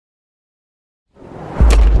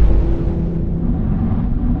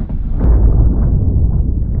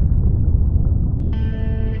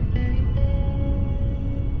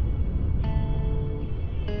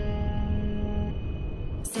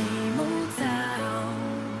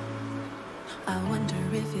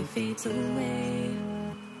if it fades away,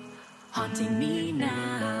 haunting me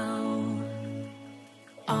now.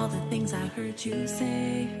 All the things I heard you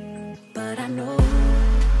say, but I know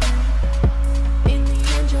in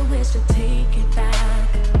the end you'll wish to take it back,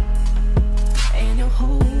 and you'll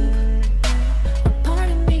hope a part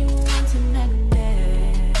of me wants an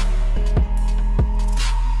ending.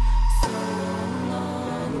 So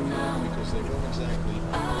long now. Because they weren't exactly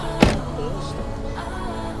close.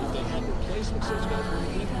 If they had replacements, those guys were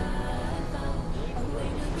leaving.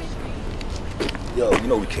 Yo, you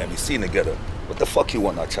know we can't be seen together. What the fuck you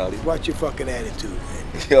want now, Charlie? What's your fucking attitude, man?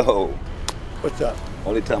 Yo. What's up?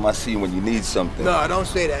 Only time I see you when you need something. No, don't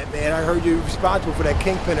say that, man. I heard you're responsible for that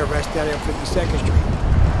kingpin arrest down there on 52nd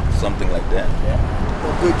Street. Something like that. Yeah.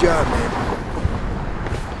 Well, good job,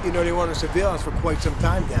 man. You know, they wanted surveillance for quite some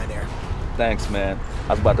time down there. Thanks, man.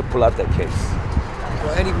 I was about to pull out that case.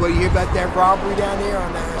 Well, anyway, you hear about that robbery down there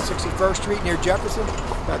on 61st Street near Jefferson?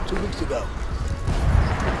 About 2 weeks ago.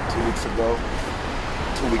 2 weeks ago?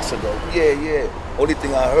 2 weeks ago. Yeah. Only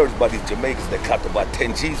thing I heard about these Jamaicans that copped about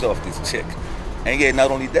 10 G's off this chick. And yeah,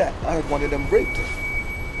 not only that, I heard one of them raped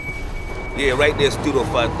her. Yeah, right there, Studio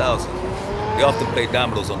 5000. They often play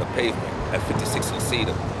dominoes on the pavement at 56 and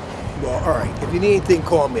Cedar. Well, all right. If you need anything,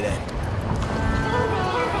 call me then.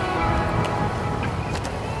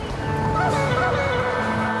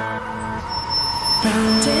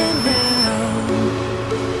 Round and round,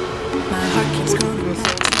 my heart keeps going.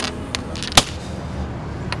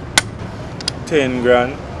 10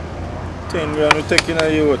 grand. 10 grand we're taking a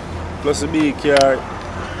youth. Plus a big car.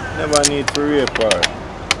 Never need for rape her.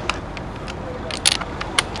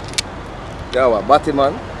 Yo, what, Batty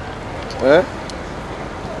man? Eh?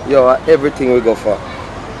 Yo, everything we go for.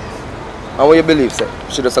 And what you believe, sir?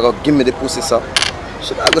 She just go give me the pussy, sir.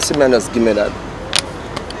 She not go see me and just give me that.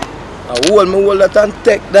 I hold that and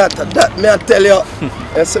take that. That me I tell you.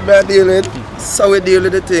 You see me I deal with it. So we deal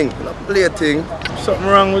with the thing. Not play a thing. Something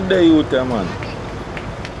wrong with the youth, man.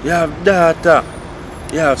 You have daughter.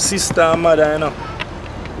 You have sister and mother, you know.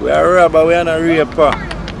 We are robber, we are not raper.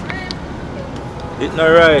 It's not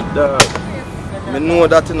right, dog. I know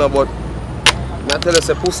that, you know, but I tell you,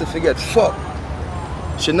 say pussy forget fuck.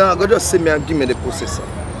 She not go just see me and give me the pussy, sir.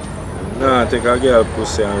 Nah, take a girl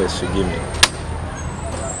pussy unless she give me.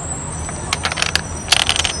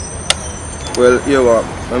 Well, you what,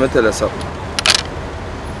 let me tell you something.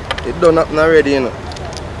 It done happen already, you know.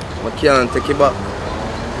 I can't take it back.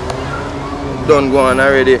 It done go on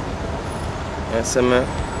already. You see me?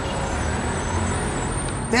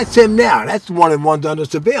 That's him now. That's the one that one's under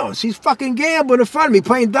surveillance. He's fucking gambling in front of me,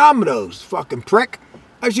 playing dominoes. Fucking prick.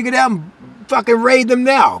 I should get out and fucking raid them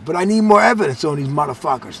now. But I need more evidence on these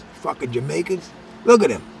motherfuckers. Fucking Jamaicans. Look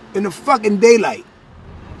at him. In the fucking daylight.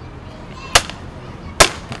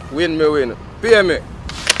 Win me, win. Pay me.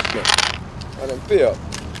 And then pay up.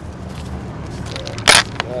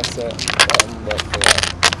 That's it.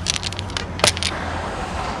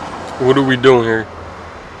 What are we doing here?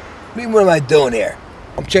 What am I doing here?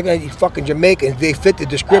 I'm checking out these fucking Jamaicans. They fit the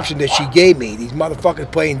description that she gave me. These motherfuckers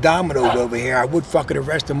playing dominoes over here. I would fucking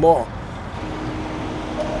arrest them all.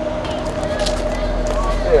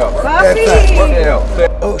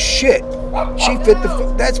 Oh shit. She fit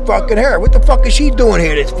the that's fucking her. What the fuck is she doing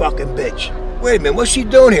here, this fucking bitch? Wait a minute, what's she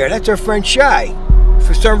doing here? That's her friend Shy.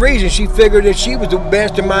 For some reason, she figured that she was the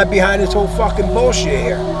mastermind behind this whole fucking bullshit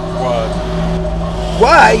here.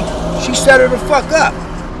 Why? She set her the fuck up.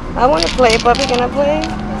 I want to play, Bubby. Can I play?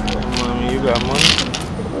 Mommy, you got money?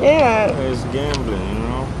 Yeah. It's gambling, you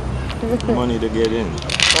know? Money to get in.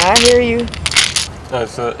 I hear you.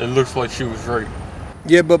 It looks like she was raped.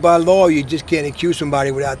 Yeah, but by law, you just can't accuse somebody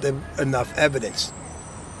without enough evidence.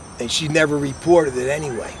 And she never reported it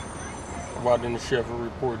anyway. Why didn't she ever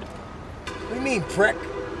report it? What do you mean, prick?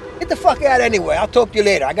 Get the fuck out anyway. I'll talk to you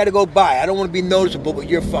later. I gotta go by. I don't want to be noticeable with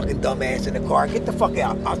your fucking dumb ass in the car. Get the fuck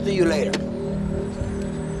out. I'll see you later.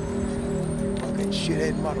 Fucking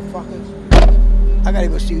shithead motherfuckers. I gotta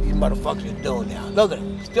go see what these motherfuckers are doing now. Look at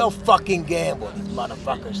them. Still fucking gambling, these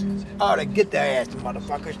motherfuckers. I ought to get their ass, the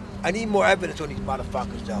motherfuckers. I need more evidence on these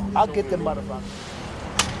motherfuckers, though. I'll get them motherfuckers.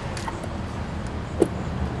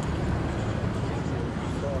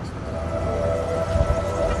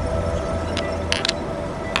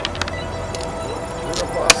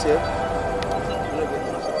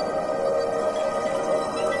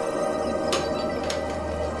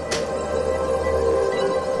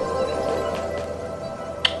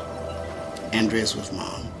 Andrea's with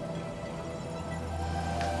Mom.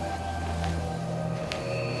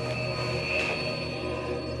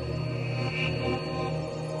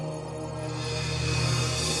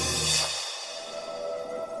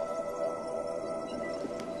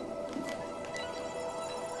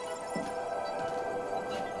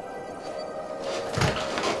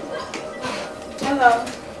 Hello.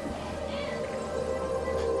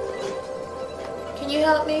 Can you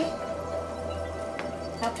help me?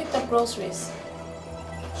 I picked up groceries.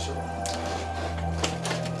 Sure.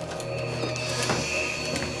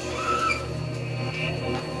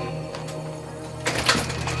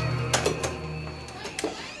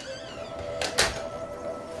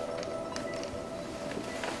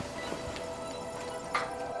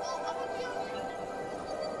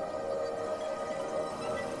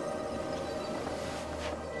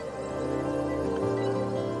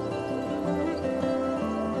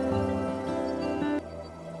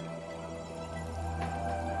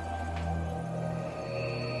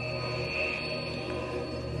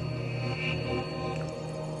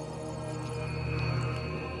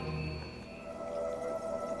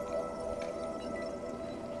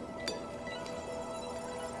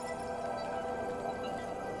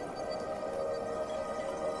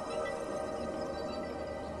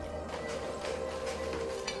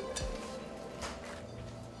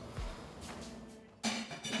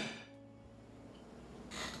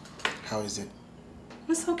 How is it?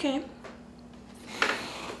 It's okay.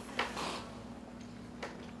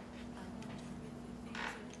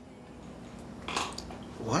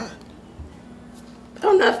 What?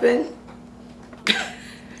 Oh, nothing.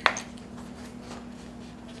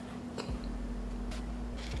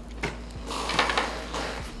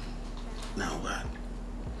 Now what?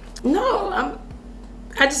 No,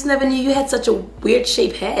 I just never knew you had such a weird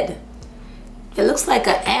shaped head. It looks like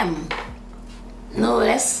a M. No,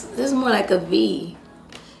 this is more like a V.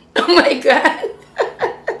 Oh my God.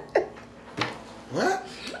 What?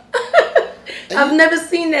 I've never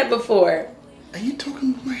seen that before. Are you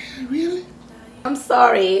talking about my hair, really? I'm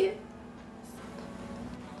sorry.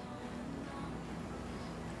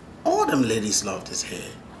 All them ladies love this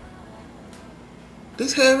hair.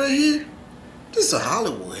 This hair right here, this is a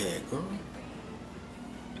Hollywood hair, girl.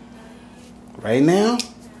 Right now,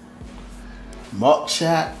 mug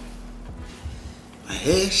shot, a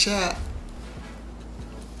hair shot,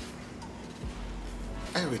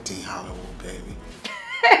 everything Hollywood, baby.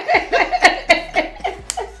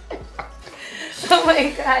 Oh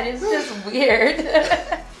my God, it's just weird.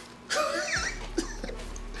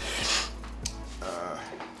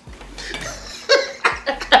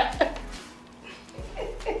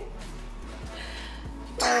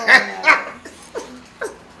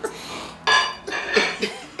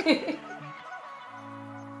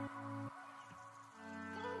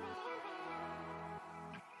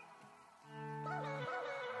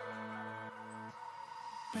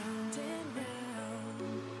 Round and round,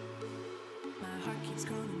 my heart keeps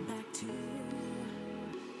going back to you,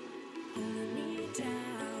 pulling me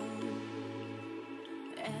down.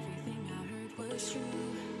 Everything I heard was true,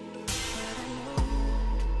 but I know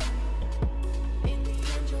in the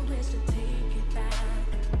end you'll wish to take it back.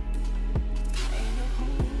 Ain't no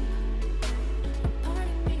home, a part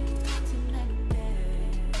of me wants to let it go.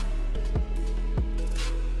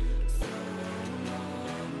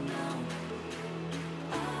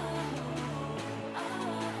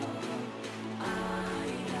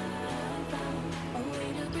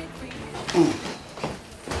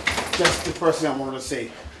 So That's the first thing I wanted to say.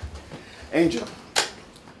 Angel,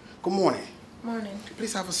 good morning. Morning.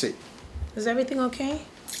 Please have a seat. Is everything okay?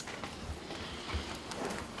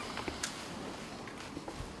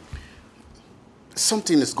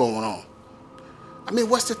 Something is going on. I mean,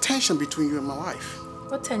 what's the tension between you and my wife?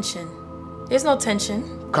 What tension? There's no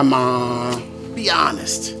tension. Come on, be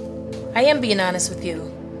honest. I am being honest with you.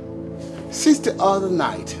 Since the other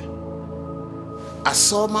night, I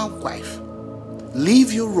saw my wife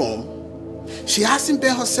leave your room. She hasn't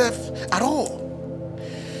been herself at all.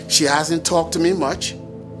 She hasn't talked to me much.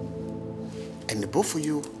 And the both of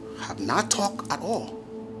you have not talked at all.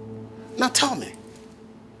 Now tell me.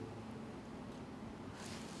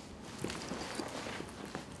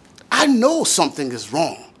 I know something is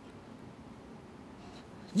wrong.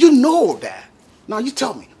 You know that. Now you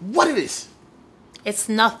tell me what it is. It's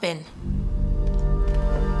nothing.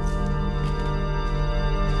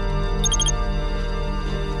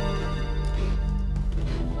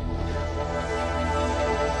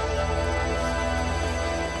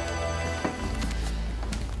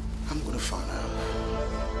 I'm gonna find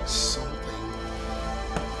out something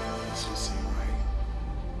doesn't seem right.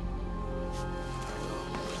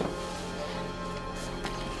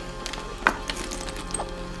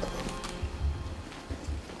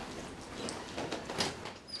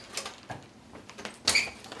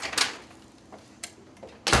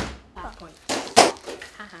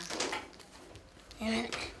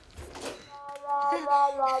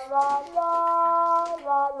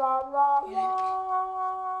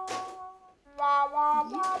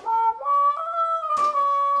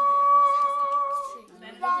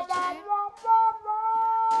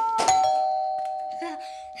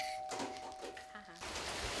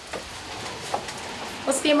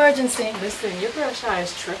 What's the emergency? Listen, your girl Shara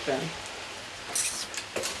is tripping.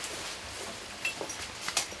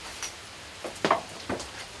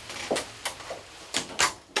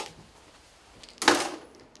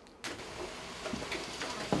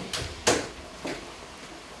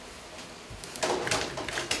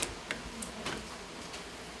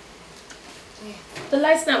 The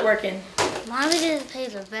light's not working. Mommy didn't pay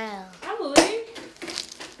the bill. Emily.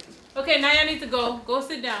 Okay, now y'all need to go. Go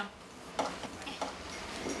sit down.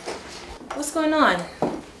 What's going on?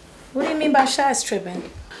 What do you mean by Shara's tripping?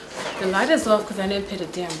 The light is off because I didn't pay the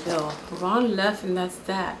damn bill. Ron left and that's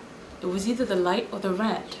that. It was either the light or the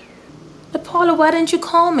rent. But Paula, why didn't you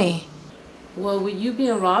call me? Well, with you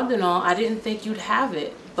being robbed and all, I didn't think you'd have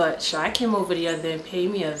it. But Shara came over the other and paid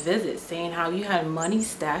me a visit saying how you had money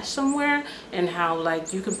stashed somewhere and how,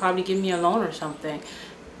 like, you could probably give me a loan or something.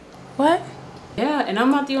 What? Yeah, and I'm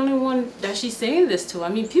not the only one that she's saying this to. I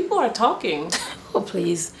mean, people are talking. Oh,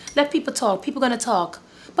 please. Let people talk. People gonna talk.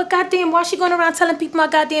 But goddamn, why is she going around telling people my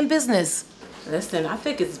goddamn business? Listen, I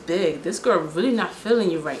think it's big. This girl really not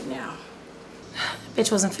feeling you right now.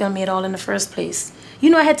 Bitch wasn't feeling me at all in the first place. You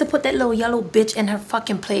know I had to put that little yellow bitch in her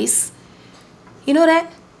fucking place. You know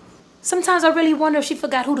that? Sometimes I really wonder if she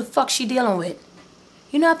forgot who the fuck she dealing with.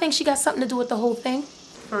 You know I think she got something to do with the whole thing.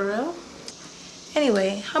 For real?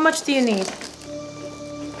 Anyway, how much do you need?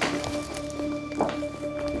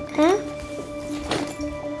 Hmm?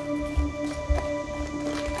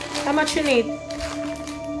 How much you need?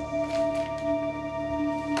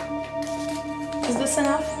 Is this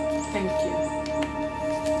enough? Thank you.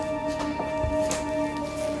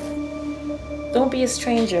 Don't be a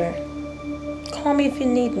stranger. Call me if you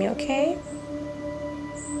need me, okay?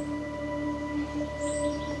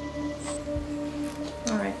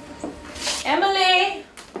 All right. Emily!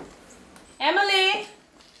 Emily!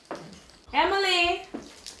 Emily!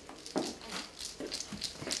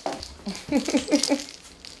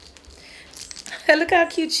 Look how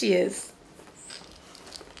cute she is.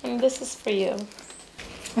 And this is for you.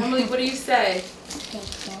 Emily, what do you say?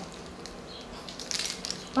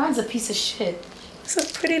 Ron's a piece of shit. It's a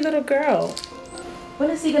pretty little girl. When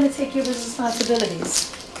is he gonna take care of his responsibilities?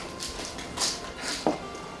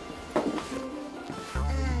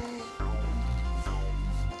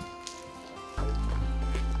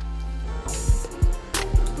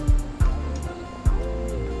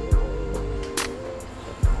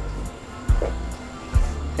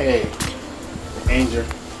 Hey, Angel.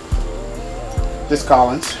 This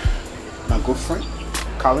Collins, my good friend.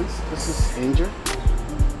 Collins, this is Angel,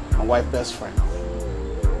 my wife's best friend.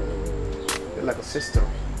 They're like a sister.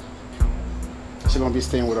 She's gonna be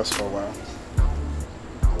staying with us for a while.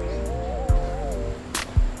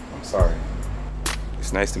 I'm sorry.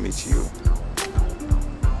 It's nice to meet you.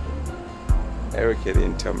 Erica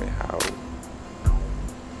didn't tell me how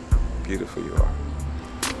beautiful you are.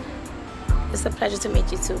 It's a pleasure to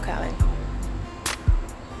meet you too, Colin.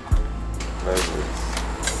 Pleasure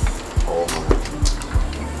is all mine.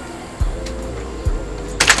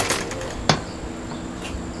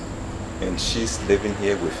 And she's living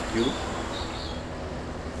here with you?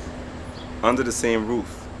 Under the same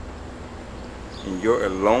roof? And you're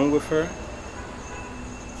alone with her?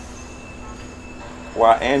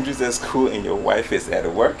 While Andrew's at school and your wife is at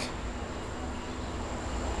work?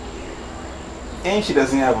 And she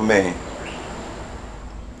doesn't have a man.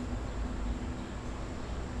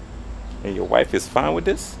 And your wife is fine with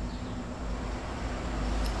this?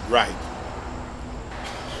 Right.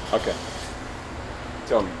 Okay.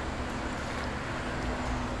 Tell me.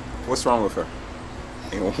 What's wrong with her?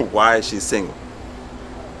 And why is she single?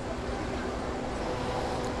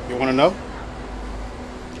 You wanna know?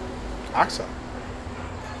 Ask her.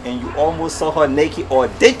 And you almost saw her naked, or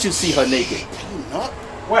did you see her naked? Can you not?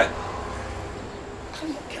 What?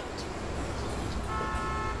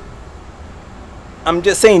 I'm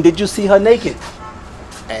just saying, did you see her naked?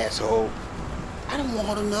 Asshole. I don't want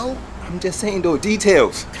her to know. I'm just saying though,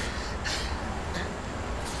 details.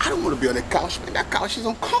 I don't want to be on the couch, man. That couch is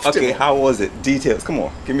uncomfortable. Okay, how was it? Details, come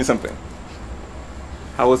on, give me something.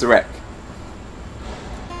 How was the rack?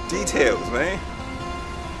 Details, man.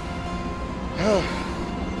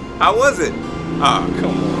 How was it? Ah,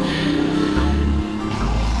 come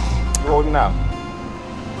on. Rolling out.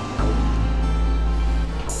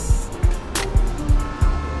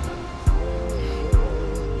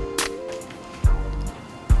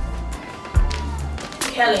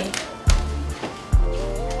 Kelly.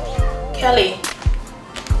 Kelly.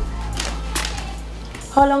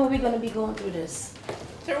 How long are we gonna be going through this?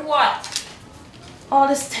 Through what? All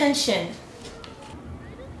this tension.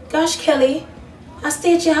 Gosh, Kelly, I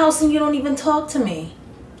stay at your house and you don't even talk to me.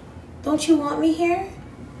 Don't you want me here?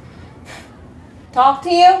 Talk to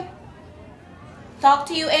you? Talk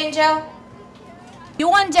to you, Angel?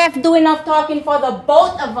 You and Jeff do enough talking for the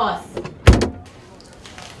both of us.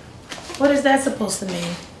 What is that supposed to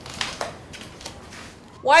mean?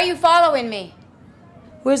 Why are you following me?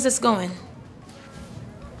 Where's this going?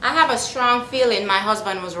 I have a strong feeling my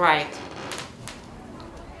husband was right.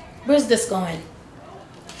 Where's this going?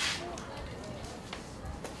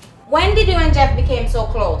 When did you and Jeff become so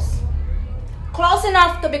close? Close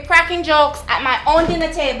enough to be cracking jokes at my own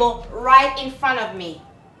dinner table right in front of me.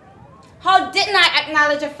 How didn't I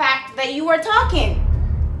acknowledge the fact that you were talking?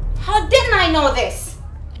 How didn't I know this?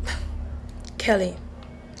 Kelly,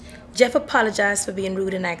 Jeff apologized for being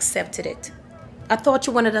rude and I accepted it. I thought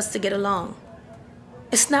you wanted us to get along.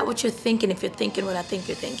 It's not what you're thinking if you're thinking what I think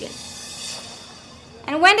you're thinking.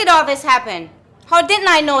 And when did all this happen? How didn't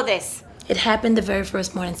I know this? It happened the very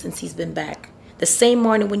first morning since he's been back. The same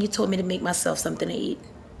morning when you told me to make myself something to eat.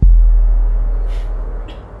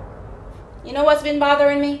 You know what's been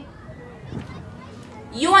bothering me?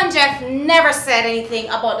 You and Jeff never said anything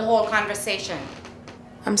about the whole conversation.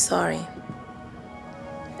 I'm sorry.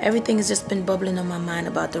 Everything has just been bubbling on my mind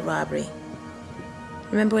about the robbery.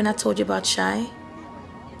 Remember when I told you about Shy?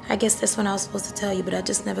 I guess that's when I was supposed to tell you, but I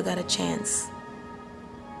just never got a chance.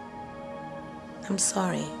 I'm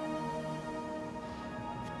sorry.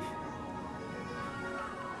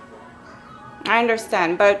 I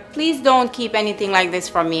understand, but please don't keep anything like this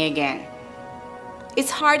from me again.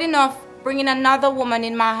 It's hard enough bringing another woman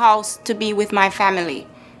in my house to be with my family.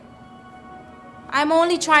 I'm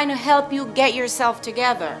only trying to help you get yourself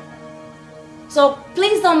together. So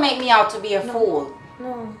please don't make me out to be a fool.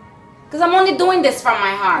 No. Because I'm only doing this from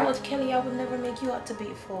my heart. No, Kelly, I would never make you out to be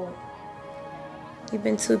a fool. You've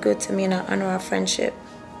been too good to me and I honor our friendship.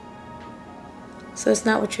 So it's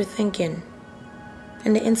not what you're thinking.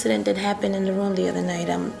 And the incident that happened in the room the other night,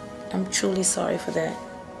 I'm truly sorry for that.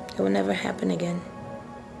 It will never happen again.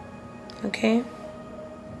 Okay?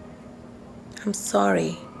 I'm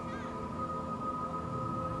sorry.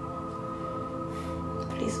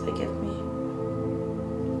 Please forgive me.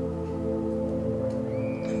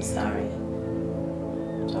 I'm sorry.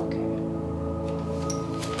 It's okay.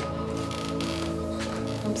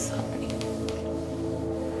 I'm sorry.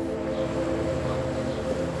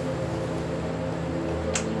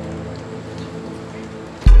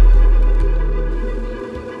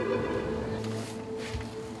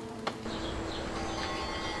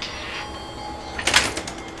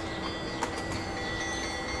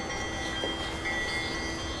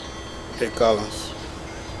 Hey, Collins.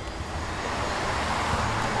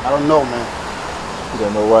 I don't know, man. You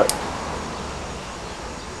don't know what?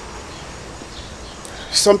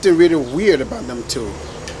 Something really weird about them two.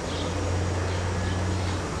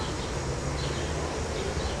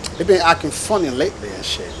 They've been acting funny lately and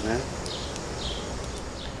shit, man.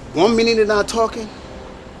 1 minute they're not talking.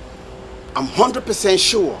 I'm 100%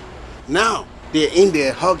 sure. Now they're in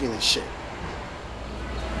there hugging and shit.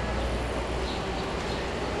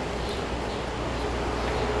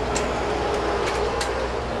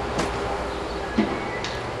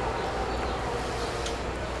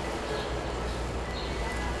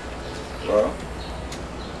 Well,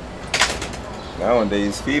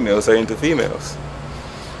 nowadays females are into females.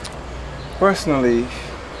 Personally,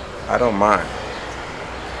 I don't mind.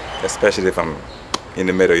 Especially if I'm in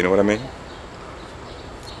the middle, you know what I mean?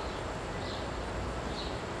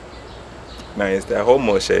 Now, it's that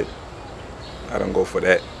homo shit. I don't go for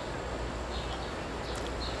that.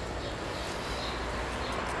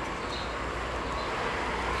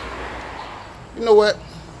 You know what?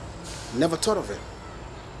 Never thought of it.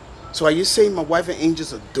 So are you saying my wife and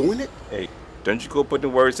Angels are doing it? Hey, don't you go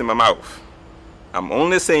putting words in my mouth. I'm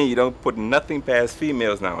only saying you don't put nothing past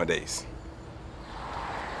females nowadays.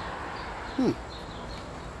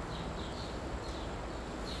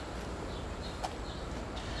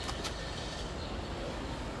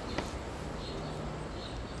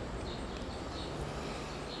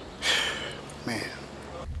 Man.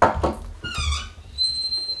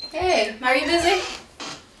 Hey, are you busy?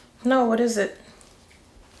 No, what is it?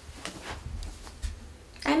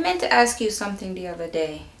 I meant to ask you something the other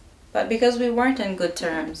day, but because we weren't on good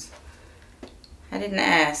terms, I didn't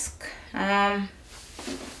ask.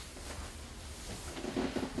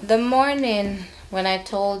 The morning when I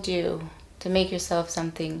told you to make yourself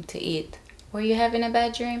something to eat, were you having a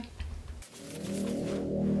bad dream?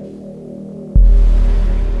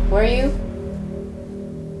 Were you?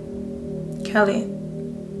 Kelly,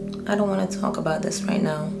 I don't want to talk about this right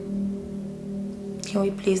now. Can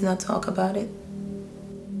we please not talk about it?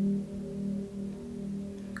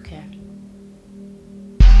 Okay.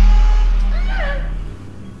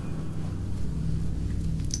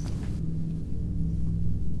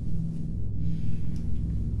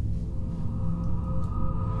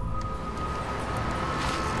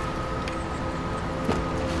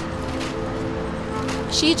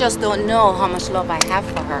 She just don't know how much love I have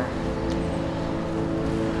for her.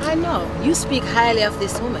 I know. You speak highly of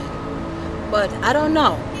this woman. But I don't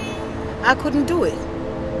know. I couldn't do it.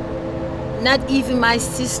 Not even my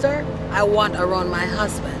sister I want around my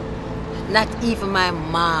husband. Not even my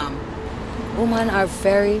mom. Women are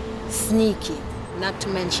very sneaky, not to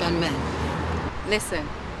mention men. Listen,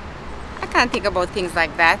 I can't think about things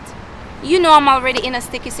like that. You know I'm already in a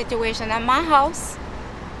sticky situation at my house.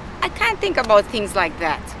 I can't think about things like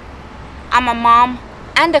that. I'm a mom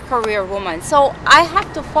and a career woman, so I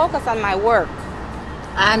have to focus on my work.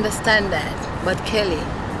 I understand that, but Kelly,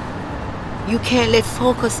 you can't let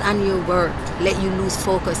focus on your work let you lose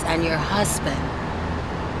focus on your husband.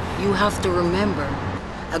 You have to remember,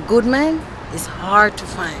 a good man is hard to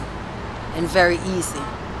find and very easy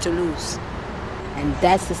to lose. And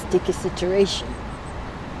that's a sticky situation.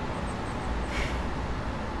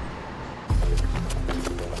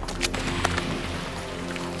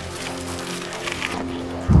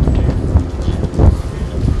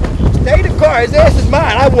 Stay the car. His ass is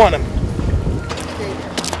mine. I want him.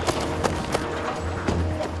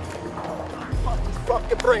 Fuck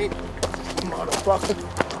your brain, motherfucker.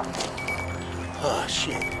 Oh,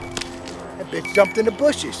 shit. That bitch jumped in the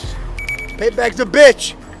bushes. Payback's a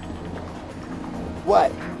bitch.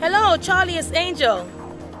 What? Hello, Charlie, it's Angel.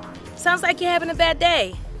 Sounds like you're having a bad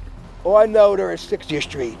day. Oh, I know they're at 60th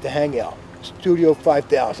Street to hang out. Studio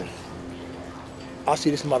 5000. I'll see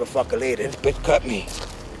this motherfucker later. This bitch cut me.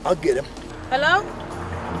 I'll get him. Hello?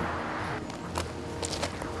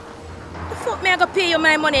 The fuck me I gonna pay you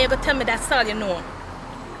my money, you gonna tell me that's all you know?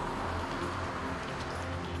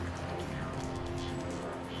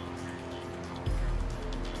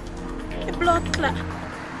 The blood clot.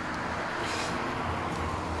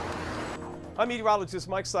 I'm meteorologist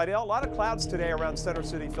Mike Seidel. A lot of clouds today around Center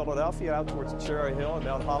City, Philadelphia, out towards Cherry Hill and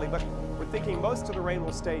Mount Holly, but we're thinking most of the rain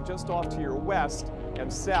will stay just off to your west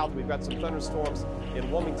and south. We've got some thunderstorms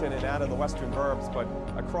in Wilmington and out of the western burbs, but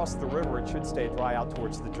across the river it should stay dry out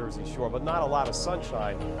towards the Jersey Shore, but not a lot of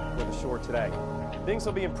sunshine for the shore today. Things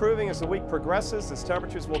will be improving as the week progresses, as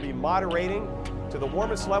temperatures will be moderating to the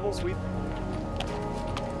warmest levels we've...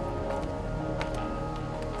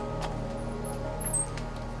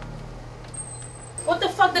 What the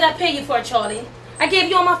fuck did I pay you for, Charlie? I gave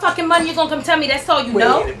you all my fucking money, you're gonna come tell me that's all you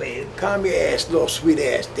know? Wait a minute, calm your ass, little sweet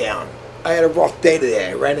ass down. I had a rough day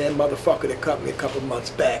today. I ran that motherfucker that cut me a couple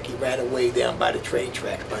months back. He ran away down by the train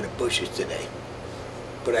tracks, by the bushes today.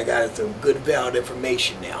 But I got some good, valid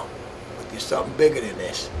information now. But there's something bigger than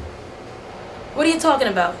this. What are you talking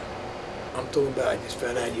about? I'm talking about I just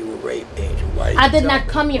found out you were raped, Angel. Why I did not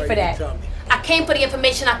come here for that. I came for the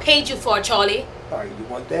information I paid you for, Charlie. All right, you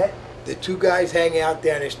want that? The two guys hang out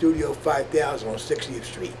down in Studio 5000 on 60th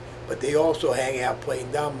Street, but they also hang out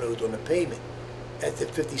playing dominoes on the pavement. That's the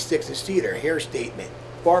 56th and Cedar, hair statement.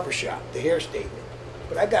 Barbershop, the hair statement.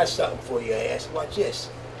 But I got something for you, ass. Watch this.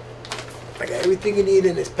 I got everything you need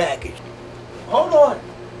in this package. Hold on.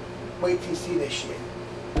 Wait till you see this shit.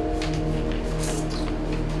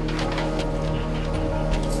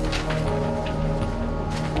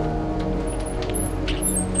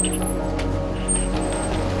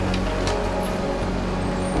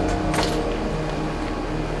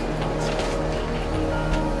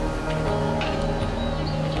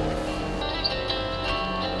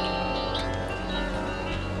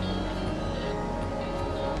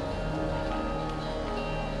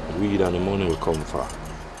 Weed and the money will come for.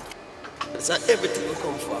 That's not everything will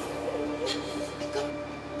come for.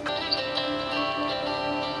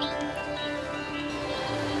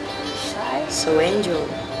 So Angel,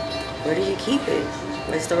 where do you keep it?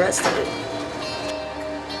 Where's the rest of it?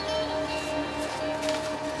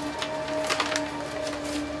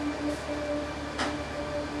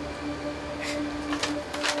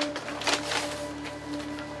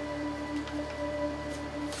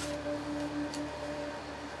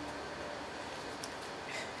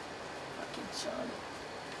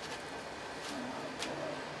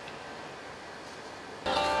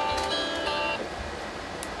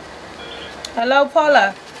 Hello,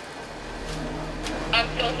 Paula. I'm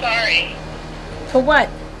so sorry. For what?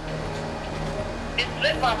 It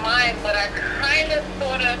slipped my mind, but I kind of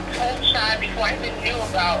sort of told Shara before I even knew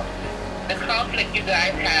about the conflict you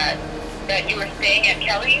guys had that you were staying at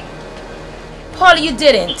Kelly's. Paula, you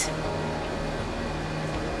didn't.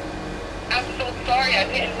 I'm so sorry, I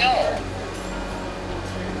didn't know.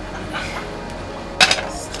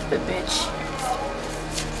 Stupid bitch.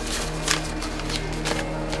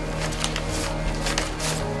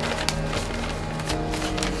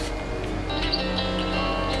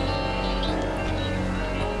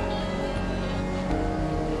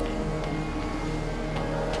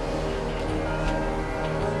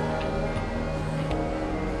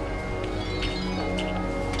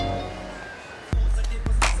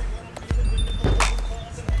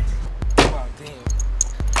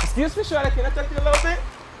 Excuse me, Shara, can I talk to you a little bit?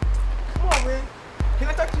 Come on, man. Can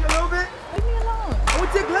I talk to you a little bit? Leave me alone. I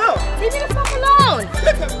want to take love. Leave me the fuck alone.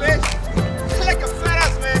 Look at bitch. You like a fat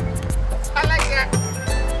ass, man. I like that.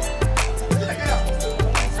 Look at her.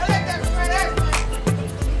 I like that fat ass, man.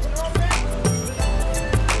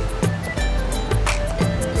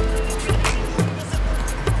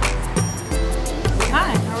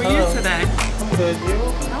 Hi, how are you today? I'm good, you?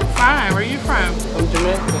 I'm fine. Where are you from? I'm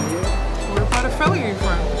Jamaican, you? Where part of Philly are you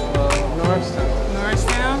from? Norristown.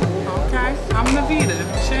 Norristown? Okay. I'm Navita.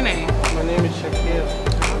 What's your name? My name is Shaquille.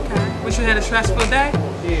 Okay. What, you had a stressful day?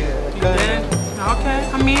 Yeah. You did? Okay.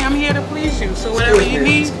 I mean, I'm here to please you. So whatever you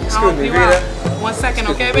need, I'll help you out. 1 second,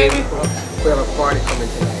 okay, baby? We have a party coming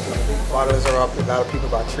tonight. Bottles are up, a lot of people,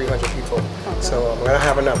 about 300 people. Okay. So we're gonna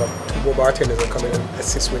have another. More bartenders are coming and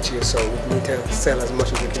assist with you. So we need to sell as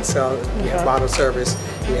much as we can sell. We have bottle service.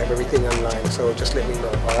 We have everything online. So just let me know.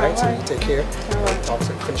 All right. So you take care. And I'll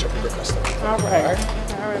finish up with your customer. All right.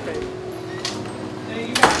 All right, baby. There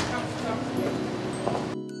you go.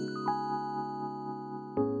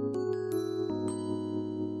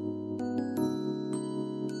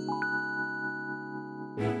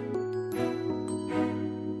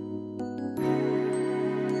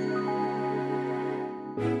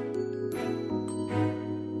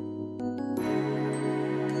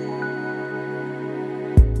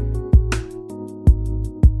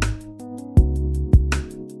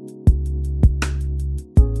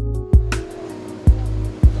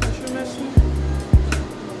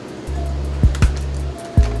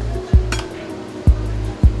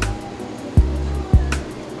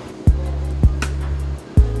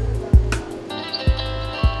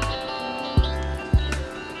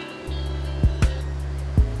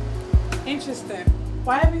 Interesting.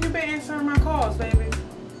 Why haven't you been answering my calls, baby?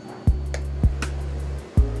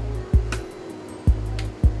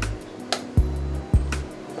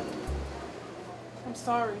 I'm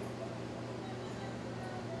sorry.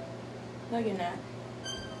 No, you're not.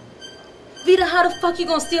 Vita, how the fuck you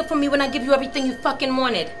gonna steal from me when I give you everything you fucking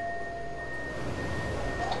wanted?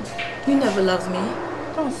 You never loved me.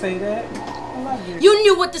 Don't say that. I love you. You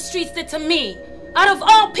knew what the streets did to me. Out of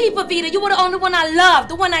all people, Vita, you were the only one I loved,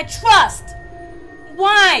 the one I trust.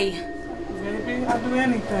 Why? Baby, I'll do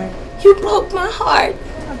anything. You broke my heart.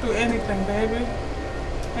 I'll do anything, baby.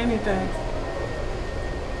 Anything.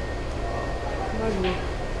 I love you.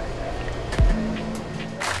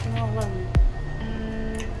 No, I love you.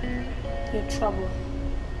 You're trouble.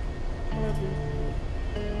 I love you.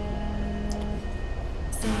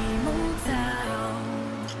 Same old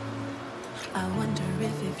sound. I wonder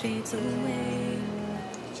if it fades away,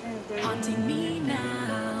 haunting me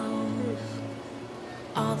now.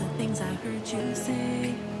 All the things I heard you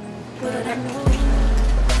say, but I know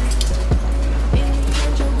in the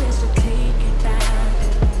end your wish to take it back,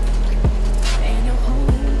 and you're home.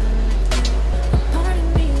 A part of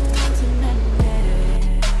me wants to mend it.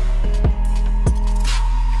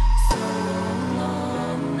 So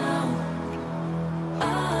long now.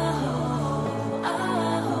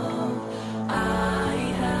 I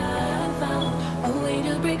have found a way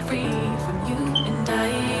to break free from you and I.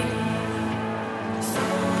 So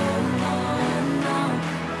long now.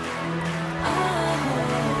 I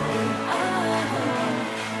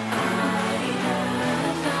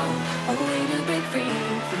have found a way to break free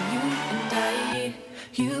from you and I.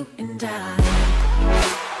 You and I.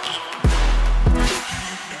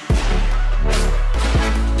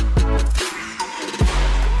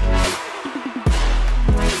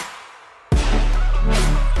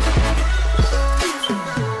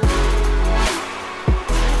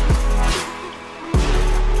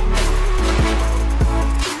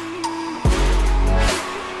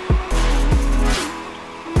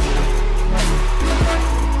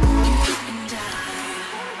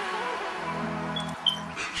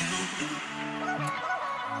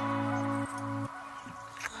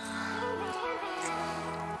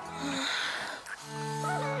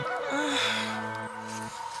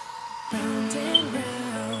 Round and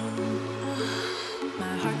round,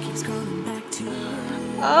 my heart keeps going back to you.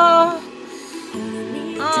 Pulling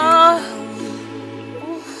me down.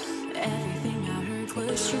 Everything I heard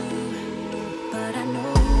was true, but I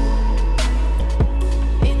know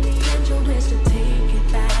in the end you'll wish to take it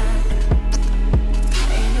back.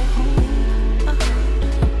 Ain't no home.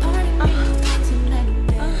 Part of me wants to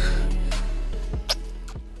mend it.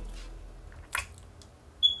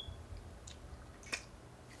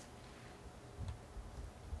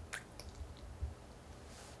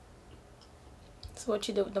 So what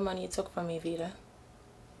you did with the money you took from me, Vita?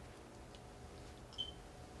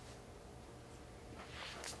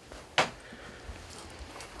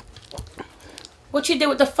 What you did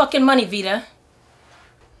with the fucking money, Vita?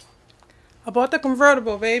 I bought the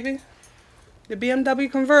convertible, baby. The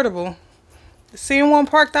BMW convertible. The same one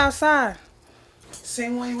parked outside.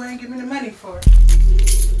 Same one you ain't give me the money for.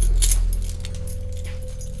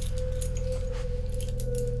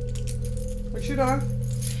 What you doing?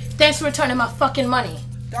 Thanks for returning my fucking money.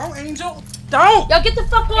 Don't, Angel. Don't! Yo, get the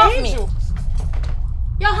fuck off Angel. me.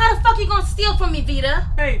 Yo, how the fuck you gonna steal from me, Vita?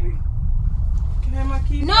 Baby. Can I have my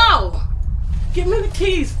keys? No! Give me the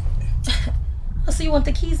keys. Oh, so you want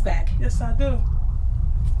the keys back? Yes, I do.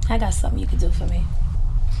 I got something you could do for me.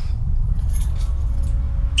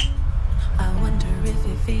 I wonder if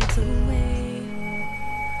it fades away,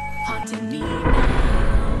 haunting me now.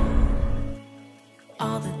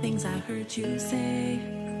 All the things I heard you say,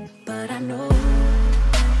 but I know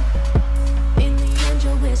in the end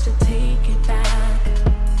you'll wish to take it back,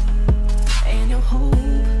 and you'll hold